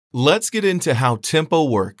Let's get into how Tempo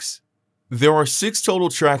works. There are 6 total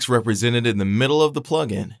tracks represented in the middle of the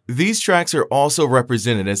plugin. These tracks are also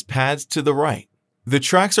represented as pads to the right. The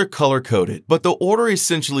tracks are color-coded, but the order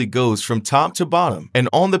essentially goes from top to bottom and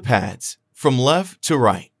on the pads, from left to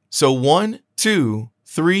right. So 1, 2,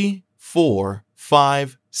 3, 4,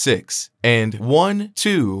 5, 6, and 1,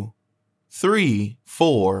 2, 3,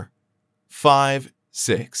 4, 5,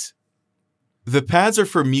 6. The pads are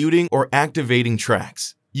for muting or activating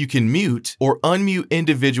tracks. You can mute or unmute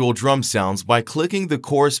individual drum sounds by clicking the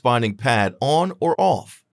corresponding pad on or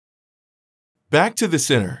off. Back to the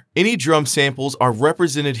center, any drum samples are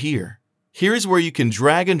represented here. Here's where you can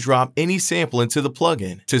drag and drop any sample into the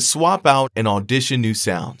plugin to swap out and audition new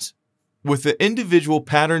sounds. With the individual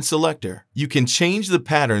pattern selector, you can change the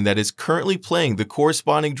pattern that is currently playing the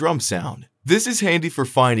corresponding drum sound. This is handy for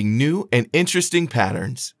finding new and interesting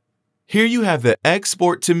patterns. Here you have the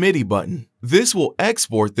Export to Midi button. This will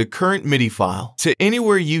export the current Midi file to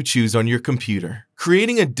anywhere you choose on your computer.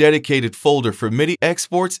 Creating a dedicated folder for Midi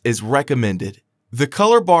exports is recommended. The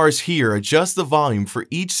color bars here adjust the volume for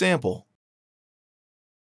each sample.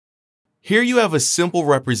 Here you have a simple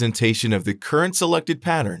representation of the current selected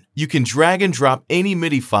pattern. You can drag and drop any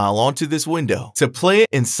Midi file onto this window to play it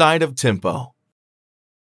inside of Tempo.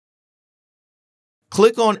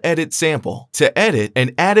 Click on Edit Sample to edit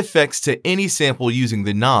and add effects to any sample using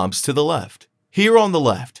the knobs to the left. Here on the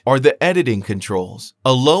left are the editing controls: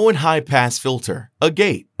 a low and high pass filter, a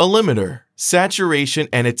gate, a limiter, saturation,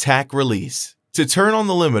 and attack release. To turn on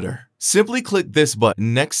the limiter, simply click this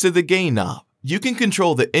button next to the gain knob. You can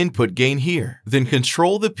control the input gain here, then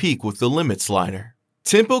control the peak with the limit slider.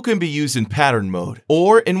 Tempo can be used in pattern mode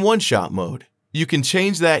or in one-shot mode. You can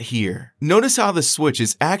change that here. Notice how the switch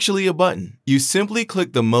is actually a button. You simply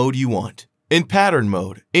click the mode you want. In pattern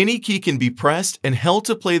mode, any key can be pressed and held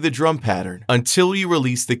to play the drum pattern until you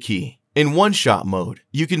release the key. In one-shot mode,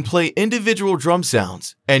 you can play individual drum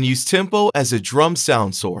sounds and use Tempo as a drum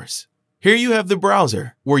sound source. Here you have the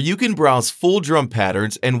browser, where you can browse full drum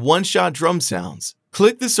patterns and one-shot drum sounds.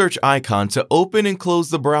 Click the search icon to open and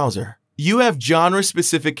close the browser. You have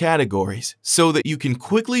genre-specific categories so that you can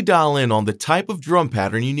quickly dial in on the type of drum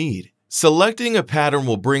pattern you need. Selecting a pattern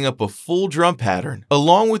will bring up a full drum pattern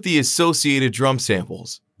along with the associated drum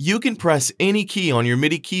samples. You can press any key on your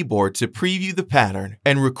Midi keyboard to preview the pattern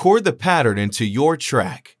and record the pattern into your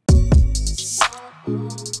track.